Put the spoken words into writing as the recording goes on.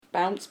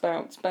Bounce,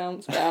 bounce,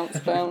 bounce, bounce,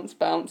 bounce,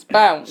 bounce,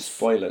 bounce.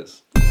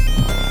 Spoilers.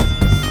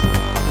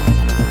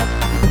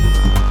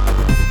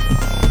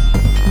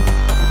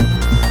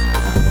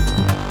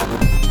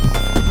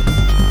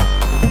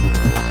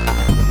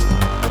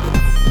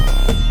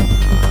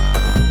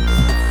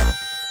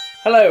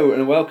 Hello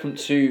and welcome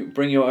to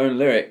Bring Your Own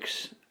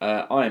Lyrics.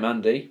 I'm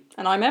Andy.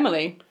 And I'm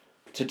Emily.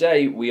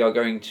 Today we are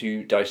going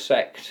to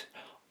dissect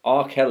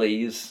R.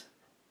 Kelly's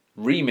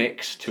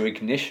remix to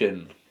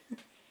Ignition.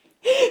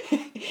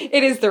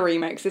 It is the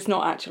remix, it's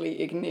not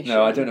actually Ignition.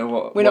 No, I don't know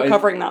what... We're not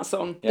covering that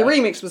song. Yeah. The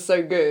remix was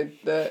so good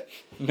that...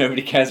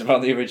 Nobody cares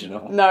about the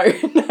original. No,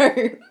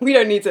 we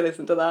don't need to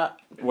listen to that.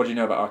 What do you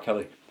know about R.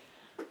 Kelly?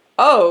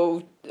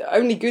 Oh,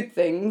 only good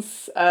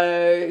things.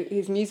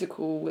 His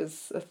musical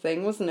was a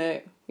thing, wasn't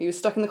it? He was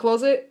stuck in the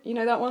closet. You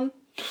know that one?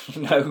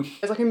 No.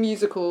 It's like a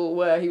musical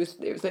where it was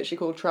literally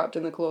called Trapped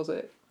in the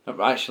Closet.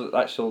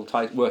 Actual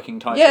working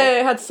title? Yeah,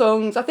 it had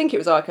songs. I think it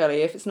was R.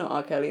 Kelly. If it's not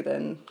R. Kelly,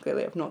 then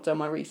clearly I've not done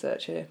my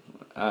research here.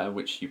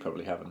 Which you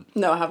probably haven't.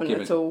 No, I haven't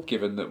at all.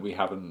 Given that we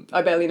haven't...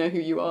 I barely know who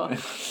you are.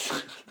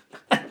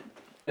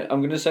 I'm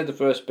going to say the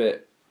first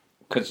bit,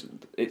 because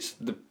it's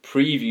the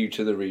preview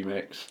to the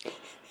remix.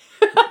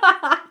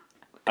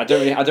 I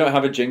don't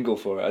have a jingle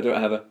for it. I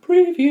don't have a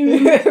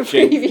preview.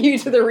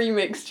 Preview to the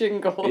remix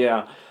jingle.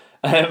 Yeah.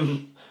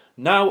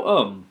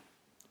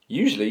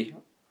 Usually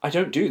I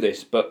don't do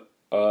this, but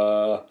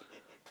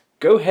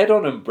go head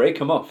on and break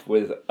them off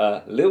with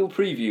a little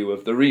preview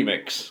of the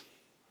remix.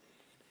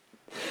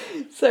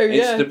 So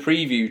yeah. It's the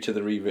preview to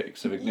the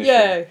remix of Ignition.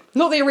 Yeah,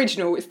 not the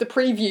original. It's the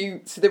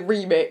preview to the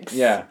remix.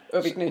 Yeah.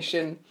 Of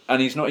Ignition. And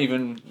he's not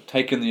even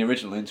taken the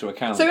original into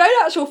account. So in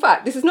actual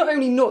fact, this is not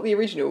only not the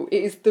original,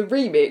 it is the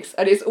remix,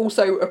 and it's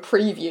also a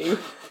preview.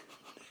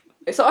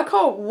 So I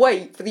can't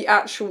wait for the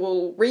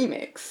actual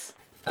remix.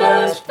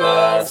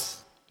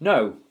 Buzz.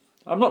 No,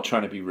 I'm not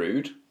trying to be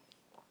rude.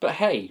 But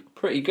hey,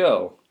 pretty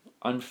girl,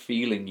 I'm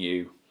feeling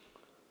you.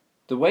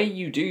 The way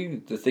you do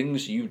the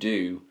things you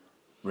do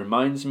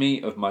reminds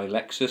me of my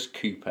Lexus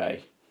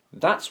coupe.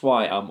 That's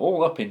why I'm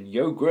all up in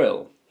yo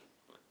grill,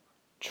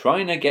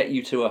 trying to get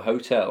you to a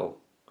hotel.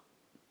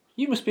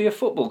 You must be a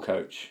football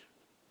coach,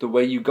 the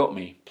way you got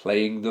me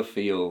playing the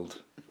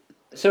field.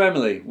 So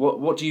Emily,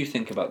 what do you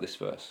think about this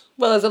verse?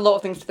 Well, there's a lot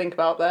of things to think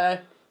about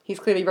there. He's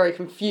clearly very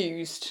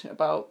confused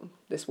about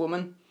this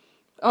woman.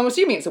 I'm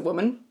assuming it's a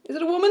woman. Is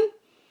it a woman?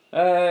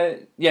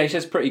 Yeah, he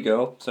says pretty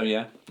girl, so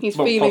yeah. He's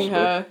feeling possibly.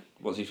 her.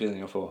 What's he feeling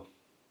her for?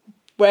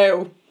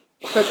 Well,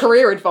 for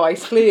career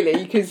advice,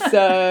 clearly, because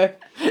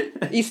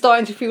he's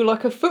starting to feel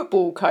like a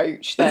football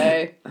coach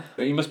there.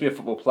 But he must be a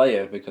football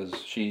player because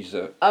she's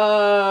a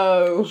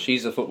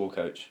football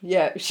coach.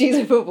 Yeah, she's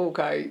a football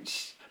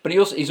coach. But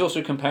he's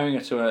also comparing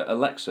her to a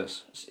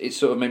Lexus. It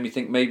sort of made me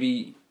think,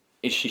 maybe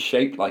is she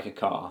shaped like a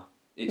car?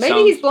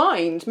 He's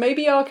blind.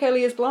 Maybe R.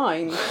 Kelly is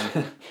blind.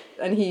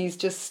 And he's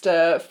just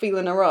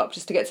feeling her up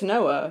just to get to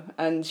know her.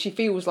 And she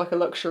feels like a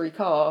luxury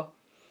car.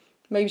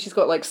 Maybe she's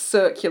got like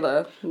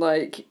circular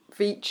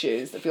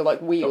features that feel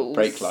like wheels.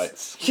 Got brake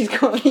lights. She's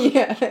got,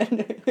 yeah.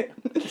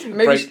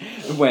 Maybe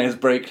wears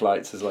brake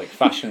lights as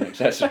fashion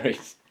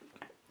accessories.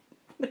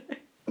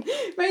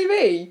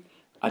 Maybe.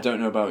 I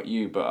don't know about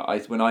you,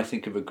 but when I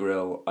think of a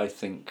grill, I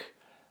think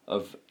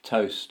of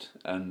toast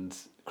and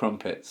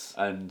crumpets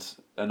and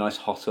a nice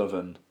hot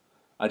oven.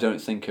 I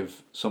don't think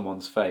of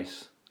someone's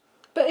face.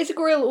 But is a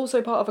grill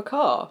also part of a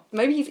car?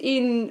 Maybe he's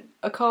in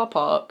a car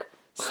park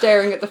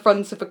staring at the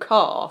front of a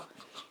car.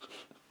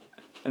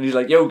 And he's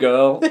like, yo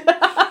girl.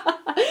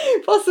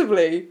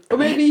 Possibly. Or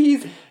maybe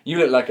he's... You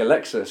look like a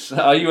Lexus.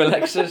 Are you a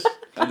Lexus?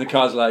 And the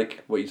car's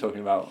like, what are you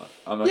talking about?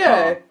 I'm a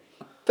car.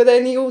 But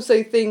then he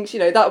also thinks,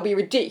 that would be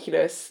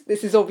ridiculous.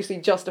 This is obviously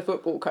just a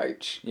football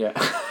coach. Yeah.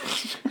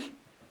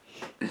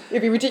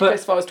 It'd be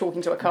ridiculous if I was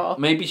talking to a car.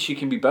 Maybe she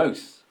can be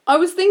both. I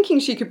was thinking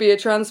she could be a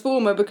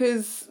transformer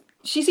because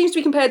she seems to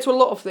be compared to a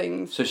lot of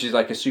things. So she's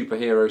like a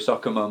superhero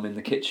soccer mum in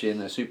the kitchen,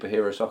 a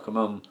superhero soccer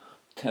mum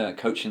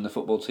coaching the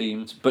football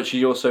team. But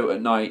she also,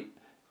 at night,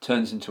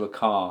 turns into a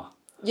car.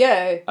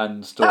 Yeah.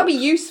 And that'd be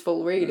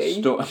useful,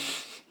 really.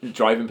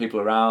 Driving people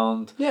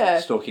around. Yeah.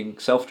 Stalking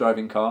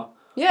self-driving car.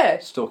 Yeah.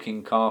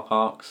 Stalking car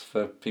parks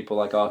for people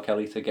like R.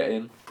 Kelly to get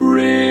in.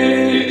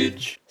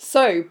 Bridge.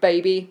 So,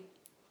 baby,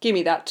 give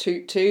me that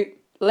toot toot.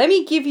 Let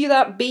me give you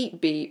that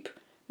beep beep.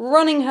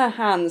 Running her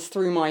hands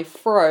through my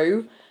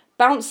fro,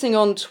 bouncing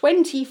on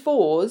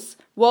 24s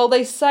while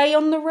they say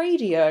on the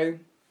radio.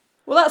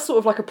 Well, that's sort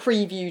of like a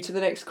preview to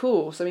the next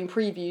course. I mean,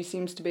 preview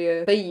seems to be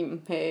a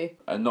theme here.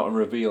 And not a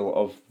reveal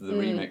of the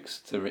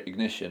remix to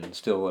Ignition,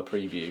 still a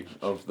preview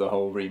of the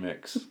whole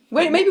remix.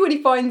 Maybe when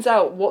he finds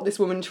out what this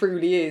woman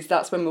truly is,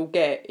 that's when we'll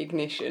get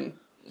Ignition.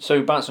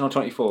 So, bouncing on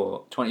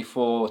 24.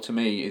 24, to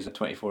me, is a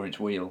 24-inch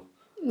wheel.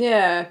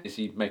 Yeah. Is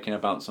he making a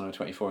bounce on a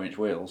 24-inch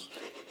wheels?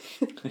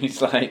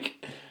 He's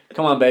like,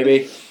 come on,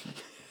 baby.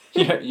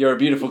 You're a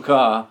beautiful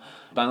car.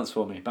 Bounce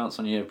for me. Bounce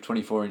on your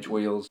 24-inch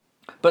wheels.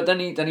 But then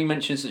he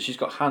mentions that she's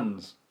got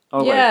hands.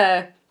 Oh,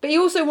 yeah. Wait. But he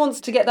also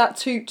wants to get that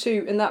toot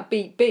toot and that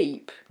beep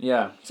beep.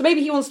 Yeah. So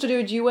maybe he wants to do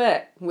a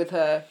duet with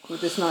her,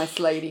 with this nice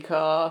lady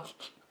car.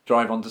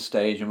 Drive onto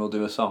stage and we'll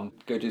do a song.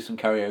 Go do some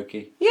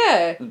karaoke.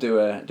 Yeah. And do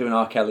an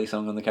R. Kelly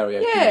song on the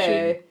karaoke Yeah.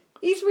 machine.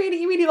 He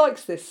really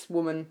likes this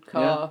woman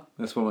car.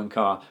 Yeah, this woman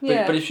car.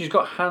 But if she's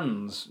got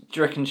hands, do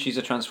you reckon she's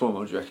a transformer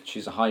or do you reckon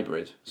she's a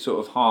hybrid?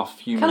 Sort of half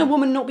human. Can a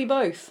woman not be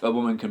both? A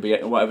woman can be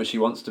whatever she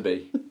wants to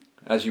be,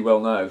 as you well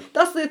know.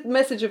 That's the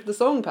message of the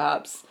song,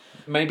 perhaps.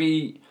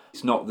 Maybe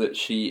it's not that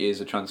she is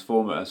a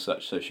transformer as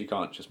such, so she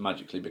can't just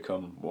magically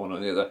become one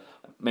or the other.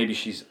 Maybe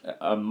she's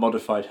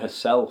modified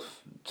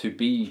herself to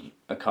be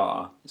a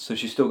car, so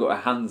she's still got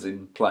her hands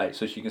in play,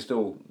 so she can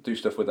still do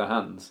stuff with her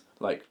hands,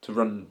 like to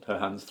run her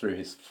hands through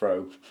his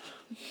fro.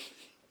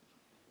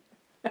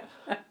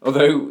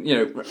 Although,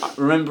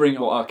 remembering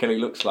what R. Kelly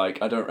looks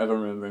like, I don't ever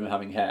remember him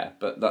having hair,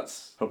 but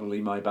that's probably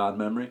my bad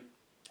memory.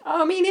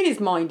 I mean, in his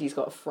mind, he's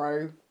got a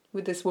fro.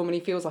 With this woman, he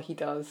feels like he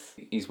does.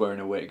 He's wearing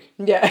a wig.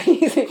 Yeah,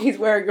 he's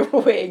wearing a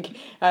wig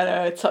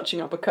and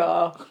touching up a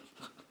car.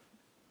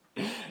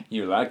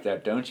 You like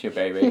that, don't you,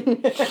 baby?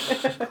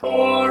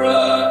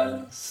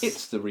 Chorus!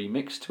 It's the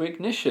remix to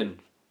Ignition.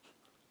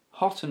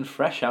 Hot and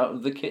fresh out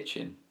of the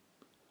kitchen.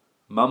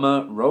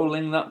 Mama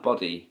rolling that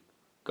body.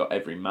 Got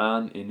every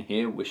man in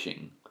here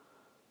wishing.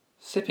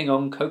 Sipping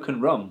on Coke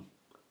and rum.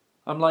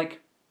 I'm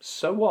like,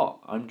 so what?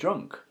 I'm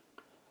drunk.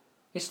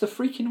 It's the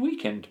freaking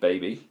weekend,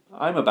 baby.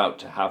 I'm about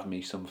to have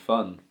me some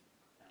fun.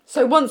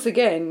 So once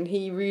again,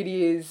 he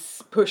really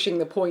is pushing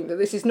the point that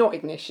this is not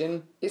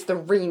Ignition, it's the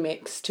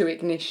remix to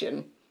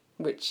Ignition,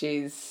 which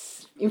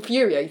is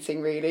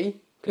infuriating,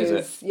 really.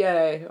 Because,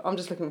 I'm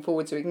just looking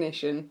forward to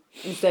Ignition.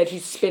 Instead,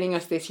 he's spinning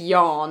us this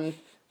yarn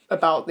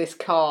about this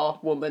car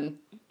woman.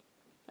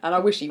 And I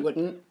wish he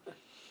wouldn't.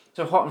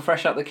 So hot and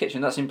fresh out the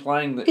kitchen, that's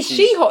implying that Is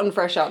she hot and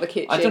fresh out the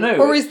kitchen? I don't know.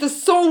 Or is the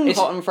song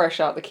hot and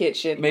fresh out the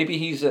kitchen? Maybe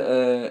he's at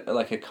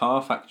a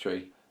car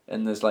factory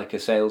and there's like a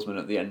salesman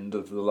at the end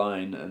of the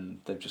line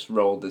and they've just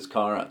rolled this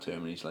car out to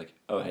him and he's like,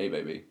 oh, hey,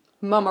 baby.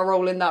 Mama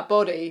rolling that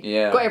body.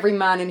 Yeah. Got every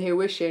man in here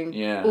wishing.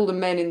 Yeah. All the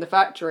men in the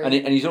factory. And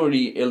he's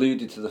already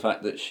alluded to the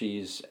fact that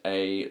she's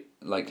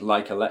like a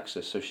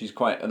Lexus, so she's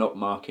quite an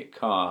upmarket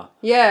car.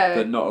 Yeah.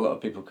 That not a lot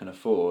of people can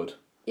afford.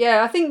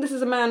 Yeah, I think this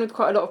is a man with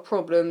quite a lot of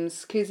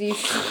problems because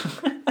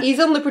he's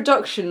on the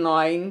production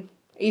line.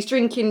 He's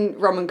drinking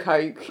rum and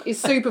coke. His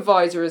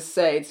supervisor has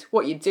said,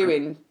 "What you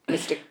doing,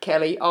 Mr.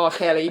 Kelly? R.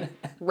 Kelly,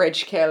 Reg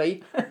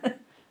Kelly?"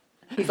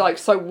 He's like,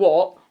 "So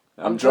what?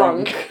 I'm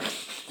drunk.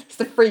 It's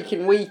the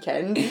freaking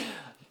weekend."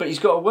 But he's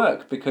got to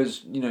work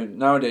because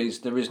nowadays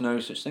there is no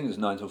such thing as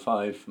 9 till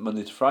 5,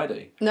 Monday to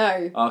Friday.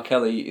 No. R.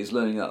 Kelly is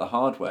learning that the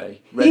hard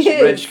way. Reg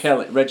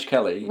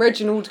Kelly.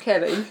 Reginald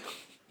Kelly.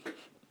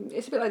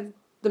 It's a bit like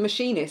The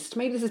Machinist.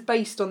 Maybe this is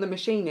based on The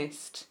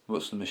Machinist.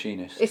 What's The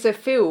Machinist? It's a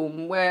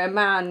film where a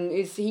man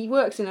he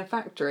works in a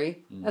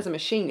factory as a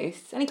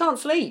machinist and he can't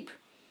sleep.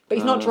 But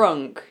he's not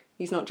drunk.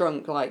 He's not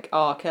drunk like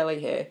R. Kelly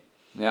here.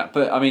 Yeah,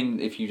 but I mean,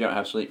 if you don't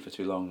have sleep for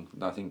too long,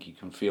 I think you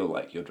can feel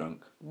like you're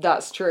drunk.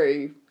 That's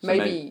true. So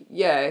maybe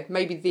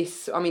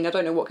this, I mean, I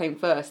don't know what came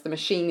first, The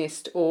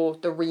Machinist or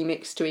the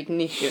remix to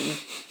Ignition.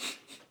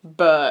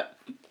 But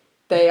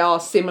they are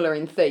similar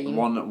in theme.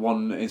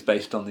 One is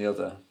based on the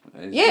other.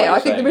 Yeah, I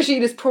think The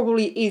Machinist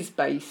probably is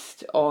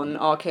based on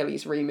R.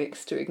 Kelly's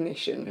remix to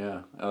Ignition.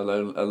 Yeah, a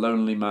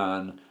lonely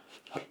man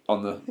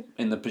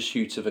in the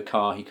pursuit of a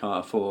car he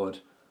can't afford,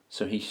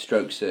 so he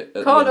strokes it.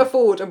 Can't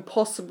afford and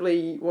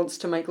possibly wants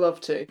to make love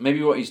to.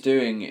 Maybe what he's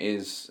doing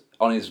is,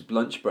 on his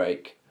lunch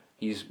break,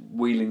 he's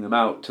wheeling them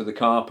out to the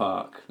car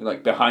park,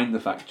 like behind the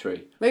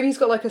factory. Maybe he's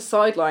got like a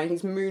sideline,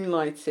 he's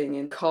moonlighting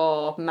in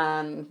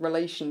car-man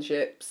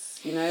relationships,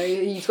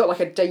 He's got like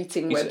a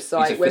dating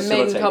website where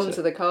men come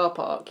to the car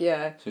park,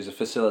 yeah. So he's a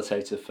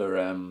facilitator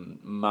for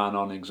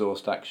man-on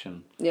exhaust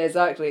action. Yeah,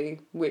 exactly,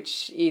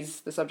 which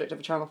is the subject of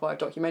a Channel 5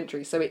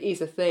 documentary, so it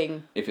is a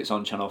thing. If it's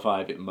on Channel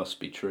 5, it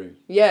must be true.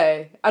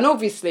 Yeah, and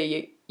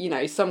obviously,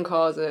 some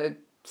cars are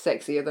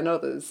sexier than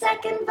others.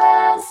 Second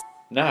verse.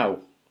 Now,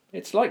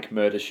 it's like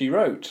Murder, She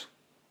Wrote.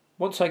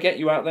 Once I get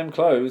you out them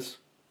clothes,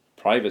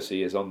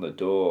 privacy is on the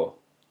door.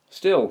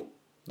 Still,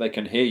 they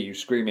can hear you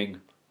screaming,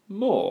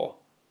 more.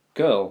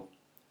 Girl,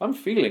 I'm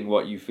feeling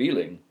what you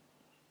feeling.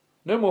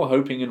 No more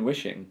hoping and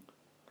wishing.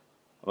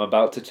 I'm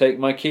about to take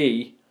my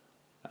key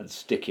and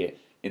stick it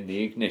in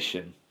the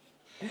ignition.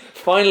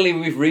 Finally,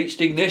 we've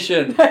reached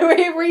ignition.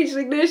 We've reached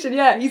ignition,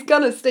 yeah. He's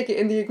gonna stick it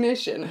in the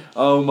ignition.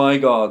 Oh my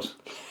god.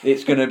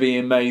 It's gonna be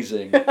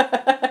amazing.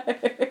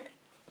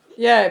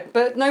 Yeah,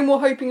 but no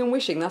more hoping and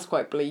wishing. That's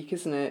quite bleak,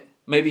 isn't it?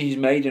 Maybe he's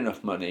made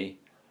enough money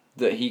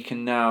that he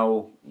can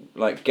now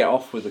get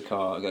off with the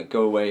car,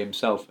 go away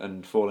himself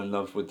and fall in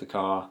love with the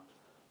car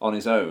on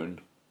his own.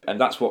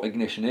 And that's what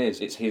Ignition is.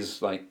 It's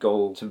his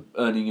goal to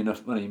earning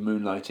enough money,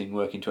 moonlighting,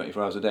 working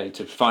 24 hours a day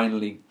to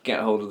finally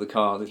get hold of the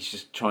car. He's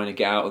just trying to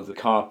get out of the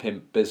car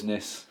pimp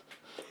business,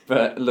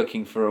 but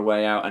looking for a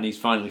way out. And he's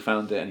finally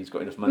found it, and he's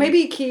got enough money.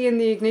 Maybe key in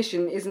the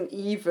ignition isn't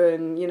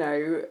even,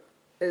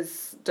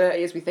 as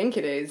dirty as we think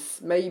it is.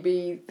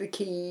 Maybe the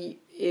key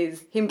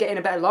is him getting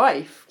a better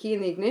life. Key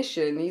in the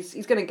ignition. He's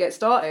going to get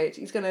started.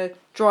 He's going to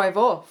drive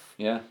off.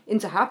 Yeah.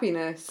 Into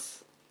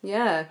happiness.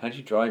 Yeah. How do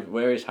you drive?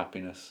 Where is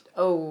happiness?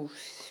 Oh.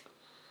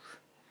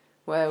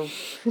 Well.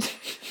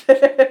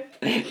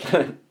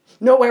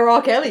 Not where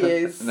R. Kelly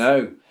is.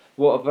 No.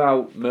 What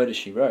about Murder,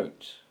 She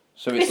Wrote?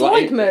 So it's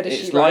like Murder, She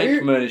Wrote. It's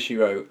like Murder, She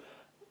Wrote.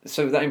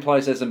 So that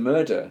implies there's a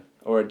murder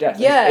or a death.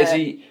 Yeah. Is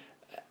he...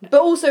 But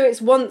also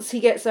it's once he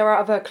gets her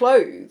out of her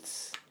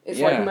clothes. It's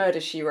Yeah. like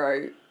Murder, She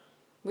Wrote.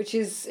 Which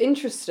is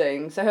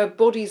interesting. So her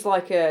body's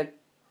like a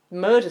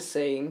murder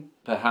scene.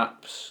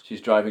 Perhaps she's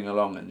driving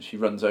along and she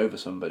runs over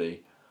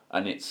somebody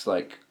and it's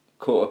like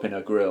caught up in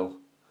her grill.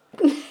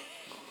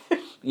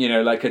 You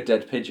know, like a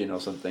dead pigeon or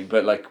something,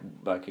 but like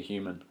a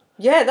human.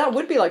 Yeah, that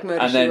would be like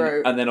Murder, She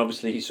Wrote. And then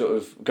obviously he's sort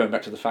of going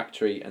back to the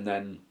factory and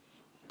then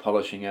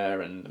polishing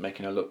her and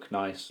making her look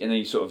nice. And then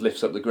he sort of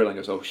lifts up the grill and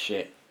goes, oh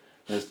shit,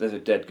 there's a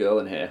dead girl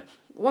in here.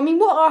 Well, I mean,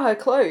 what are her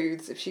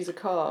clothes if she's a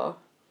car?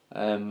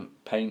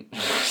 Paint.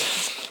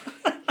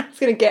 It's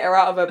going to get her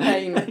out of her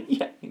pain.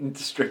 Yeah,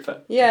 to strip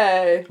her.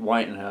 Yeah.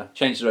 Whiten her.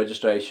 Change the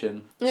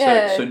registration.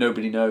 Yeah. So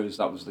nobody knows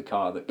that was the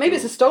car that Maybe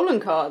it's a stolen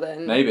car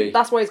then. Maybe.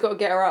 That's why he's got to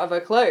get her out of her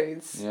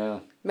clothes.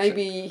 Yeah.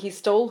 Maybe he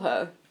stole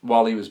her.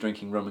 While he was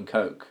drinking rum and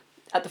coke.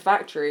 At the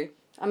factory.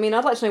 I mean,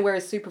 I'd like to know where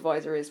his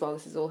supervisor is while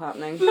this is all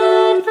happening.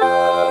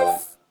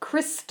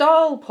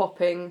 Crystal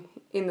popping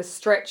in the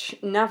Stretch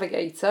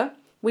Navigator.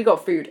 We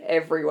got food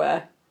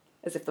everywhere.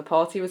 As if the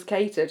party was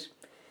catered.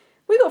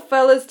 We got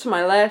fellas to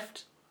my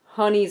left.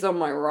 Honeys on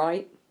my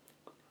right.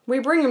 We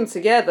bring them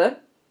together.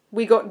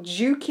 We got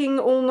duking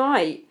all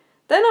night.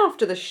 Then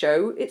after the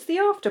show, it's the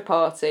after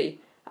party.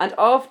 And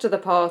after the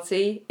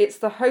party, it's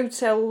the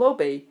hotel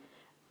lobby.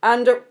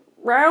 And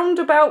round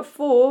about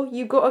 4,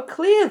 you got to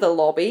clear the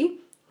lobby,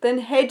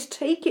 then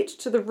take it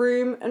to the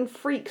room and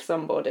freak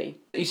somebody.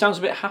 He sounds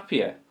a bit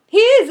happier. He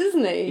is,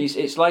 isn't he?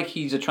 It's like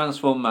he's a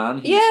transformed man.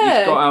 He's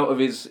Yeah. got out of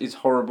his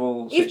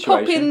horrible He's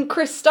situation. popping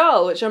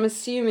Cristal, which I'm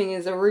assuming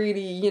is a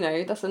really,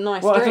 that's a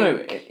nice Well, I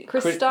drink. don't know.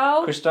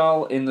 Cristal?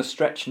 Cristal in the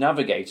Stretch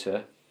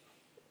Navigator.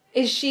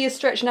 Is she a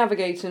Stretch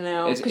Navigator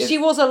now? Is- Because is- she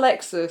was a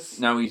Lexus.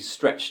 Now he's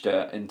stretched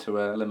her into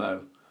a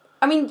limo.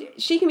 I mean,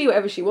 she can be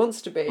whatever she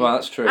wants to be. Well,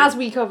 that's true. As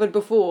we covered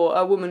before,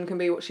 a woman can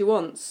be what she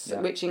wants,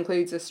 Yeah. which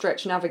includes a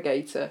Stretch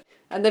Navigator.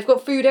 And they've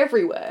got food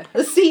everywhere.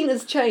 The scene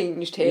has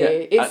changed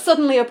here. Yeah. It's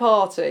suddenly a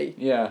party.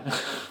 Yeah.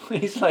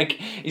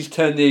 he's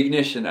turned the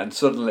ignition and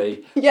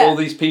suddenly Yeah. all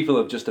these people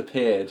have just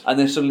appeared and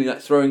they're suddenly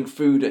like throwing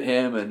food at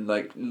him and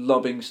like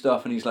lobbing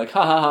stuff and he's like,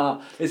 ha ha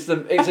ha, it's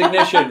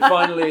ignition,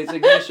 finally it's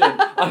ignition.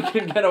 I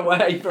can get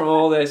away from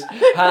all this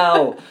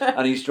hell.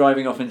 And he's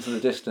driving off into the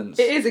distance.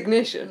 It is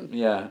ignition.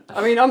 Yeah.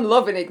 I mean, I'm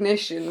loving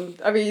ignition.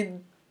 I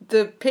mean,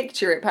 the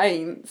picture it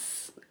paints.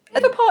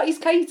 If a party's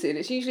catered,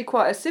 it's usually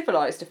quite a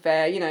civilised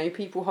affair,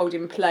 people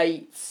holding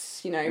plates,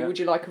 Yeah. would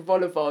you like a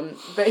vol au vent?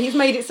 But he's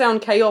made it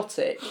sound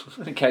chaotic.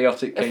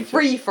 Chaotic A cater.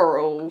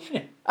 free-for-all.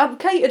 Yeah. A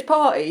catered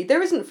party,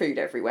 there isn't food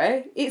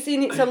everywhere. It's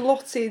in its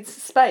allotted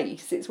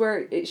space. It's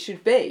where it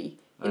should be,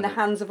 in the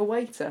hands of a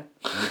waiter.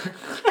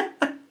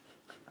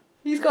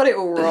 He's got it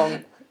all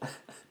wrong.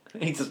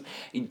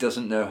 He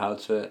doesn't know how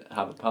to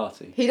have a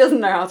party. He doesn't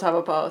know how to have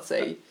a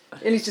party.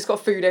 And he's just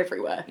got food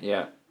everywhere.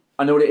 Yeah.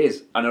 I know what it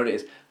is.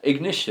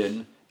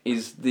 Ignition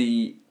is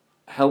the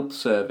help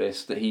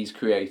service that he's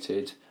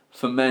created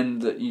for men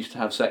that used to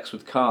have sex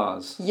with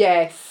cars.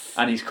 Yes.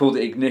 And he's called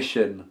it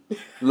Ignition,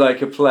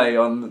 like a play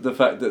on the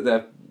fact that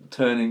they're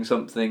turning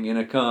something in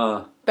a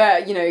car.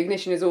 But,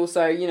 ignition is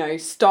also,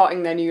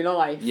 starting their new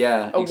life.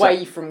 Yeah.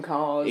 Away from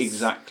cars.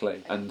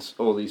 Exactly. And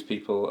all these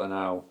people are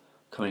now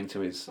coming to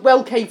his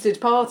well-catered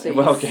parties.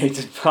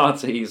 well-catered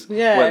parties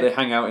Yeah. where they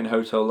hang out in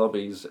hotel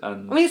lobbies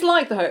and... I mean, it's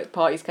like the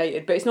party's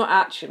catered, but it's not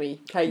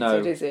actually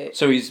catered, is it?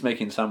 So he's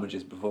making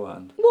sandwiches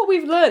beforehand. What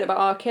we've learned about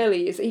R.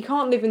 Kelly is that he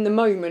can't live in the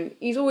moment.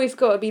 He's always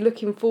got to be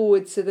looking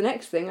forward to the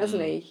next thing,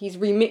 hasn't he? He's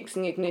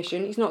remixing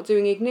Ignition. He's not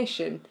doing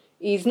Ignition.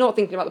 He's not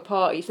thinking about the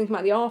party. He's thinking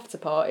about the after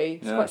party.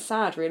 It's quite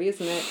sad, really,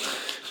 isn't it?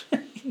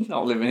 He's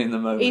not living in the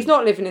moment. He's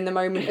not living in the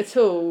moment at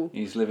all.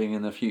 He's living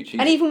in the future.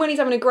 And even when he's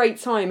having a great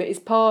time at his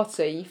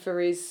party for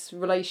his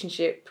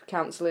relationship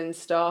counselling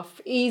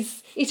stuff,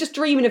 he's just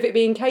dreaming of it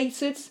being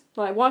catered.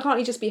 Like, why can't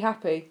he just be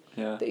happy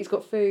that he's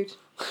got food?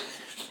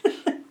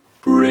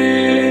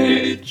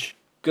 Bridge.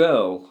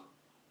 Girl,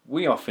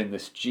 we off in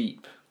this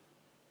Jeep.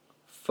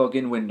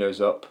 Fogging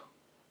windows up.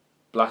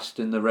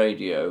 Blasting the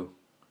radio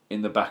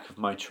in the back of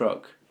my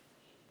truck.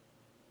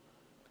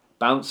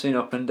 Bouncing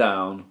up and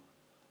down.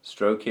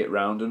 Stroke it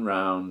round and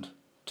round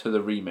to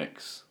the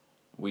remix.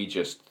 We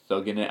just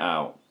thugging it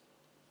out.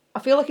 I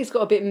feel like it's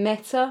got a bit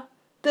meta.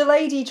 The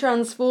lady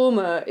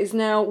transformer is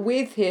now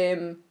with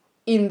him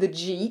in the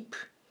Jeep.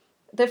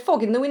 They're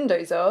fogging the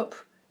windows up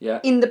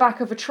in the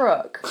back of a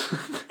truck.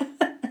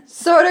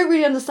 So I don't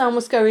really understand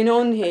what's going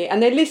on here.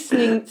 And they're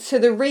listening to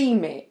the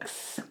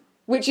remix,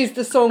 which is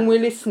the song we're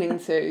listening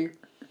to.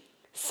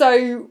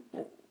 So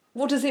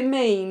what does it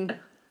mean?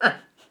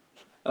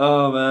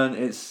 Oh man, it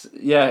is.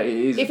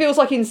 It feels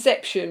like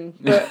Inception,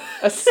 but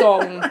a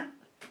song.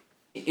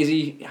 is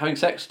he having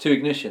sex to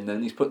Ignition?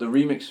 Then he's put the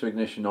remix to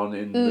Ignition on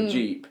in the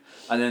Jeep,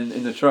 and then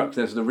in the truck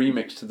there's the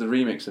remix to the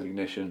remix of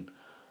Ignition.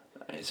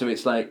 So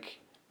it's like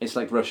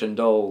Russian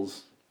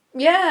dolls.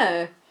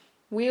 Yeah.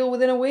 Wheel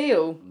within a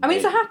wheel. I mean,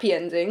 it's a happy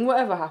ending,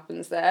 whatever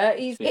happens there.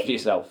 Speak for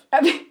yourself.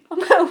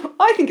 Well,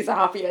 I think it's a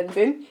happy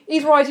ending.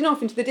 He's riding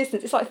off into the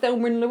distance. It's like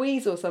Thelma and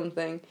Louise or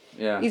something.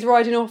 Yeah. He's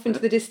riding off into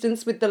the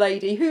distance with the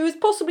lady, who is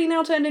possibly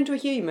now turned into a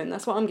human.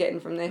 That's what I'm getting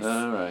from this.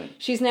 All right.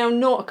 She's now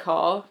not a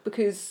car,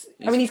 because...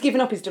 I mean, he's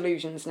given up his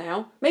delusions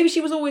now. Maybe she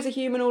was always a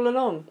human all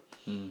along.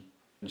 And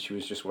she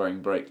was just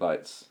wearing brake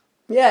lights.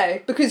 Yeah,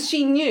 because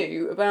she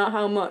knew about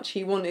how much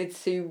he wanted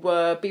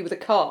to be with a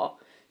car.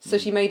 So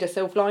she made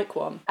herself like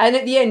one. And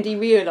at the end he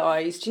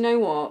realised, you know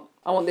what?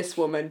 I want this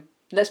woman.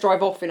 Let's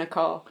drive off in a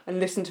car and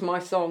listen to my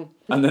song.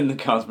 And then the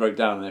cars broke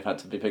down and they've had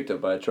to be picked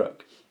up by a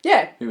truck.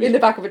 Yeah, in the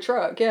back of a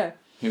truck, yeah.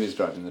 Who is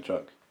driving the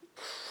truck?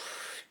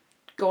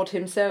 God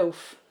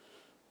himself.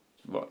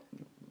 What?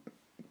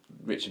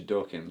 Richard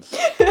Dawkins.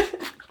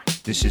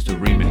 This is the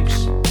remix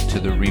to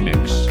the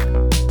remix.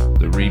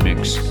 The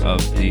remix of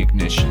the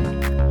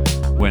Ignition.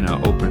 When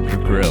I opened her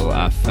grill,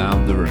 I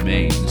found the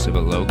remains of a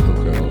local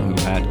girl who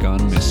had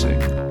gone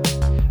missing.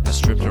 I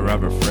stripped her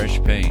of her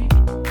fresh paint.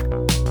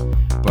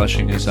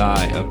 Blushing as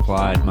I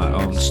applied my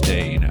own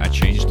stain, I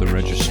changed the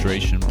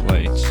registration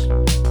plates,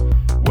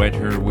 wet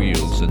her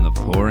wheels in the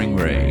pouring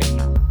rain.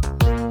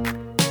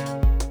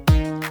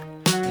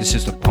 This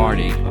is the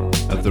party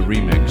of the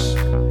remix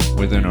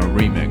within a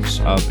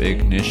remix of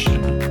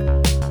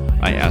Ignition.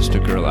 I asked a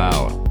girl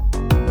out,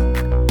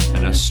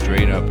 and I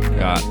straight up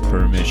got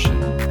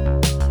permission.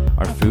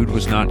 Our food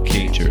was not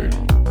catered,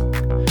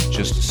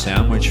 just a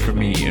sandwich for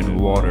me and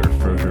water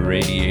for her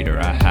radiator.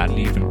 I hadn't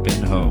even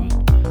been home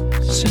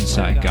since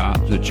I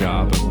got the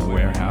job of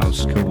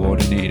warehouse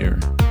coordinator.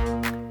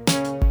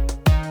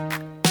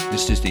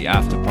 This is the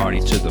after party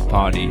to the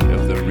party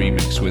of the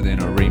remix within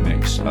a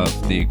remix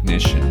of the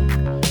Ignition.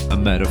 A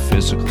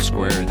metaphysical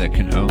square that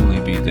can only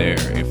be there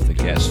if the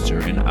guests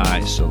are in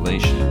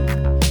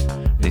isolation.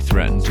 They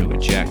threaten to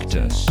eject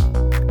us,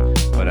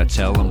 but I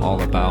tell them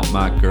all about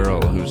my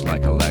girl who's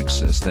like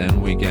Alexis. Then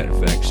we get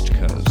vexed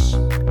cause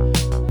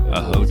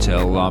a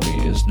hotel lobby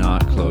is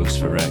not closed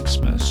for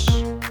Xmas.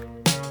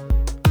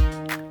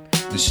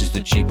 This is the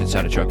Jeep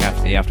inside a truck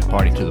after the after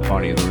party to the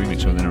party of the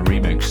remix within a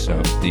remix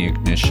of the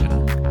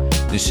Ignition.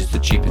 This is the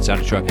Jeep inside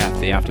a truck after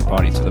the after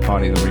party to the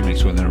party of the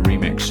remix within a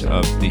remix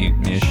of the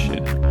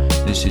Ignition.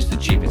 This is the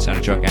Jeep inside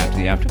a truck after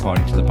the after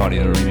party to the party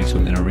of the remix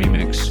within a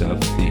remix of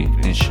the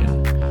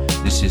Ignition.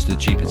 This is the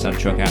Jeep inside a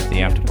truck after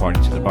the after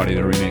party to the party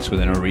of the remix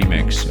within a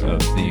remix of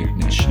the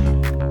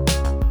Ignition.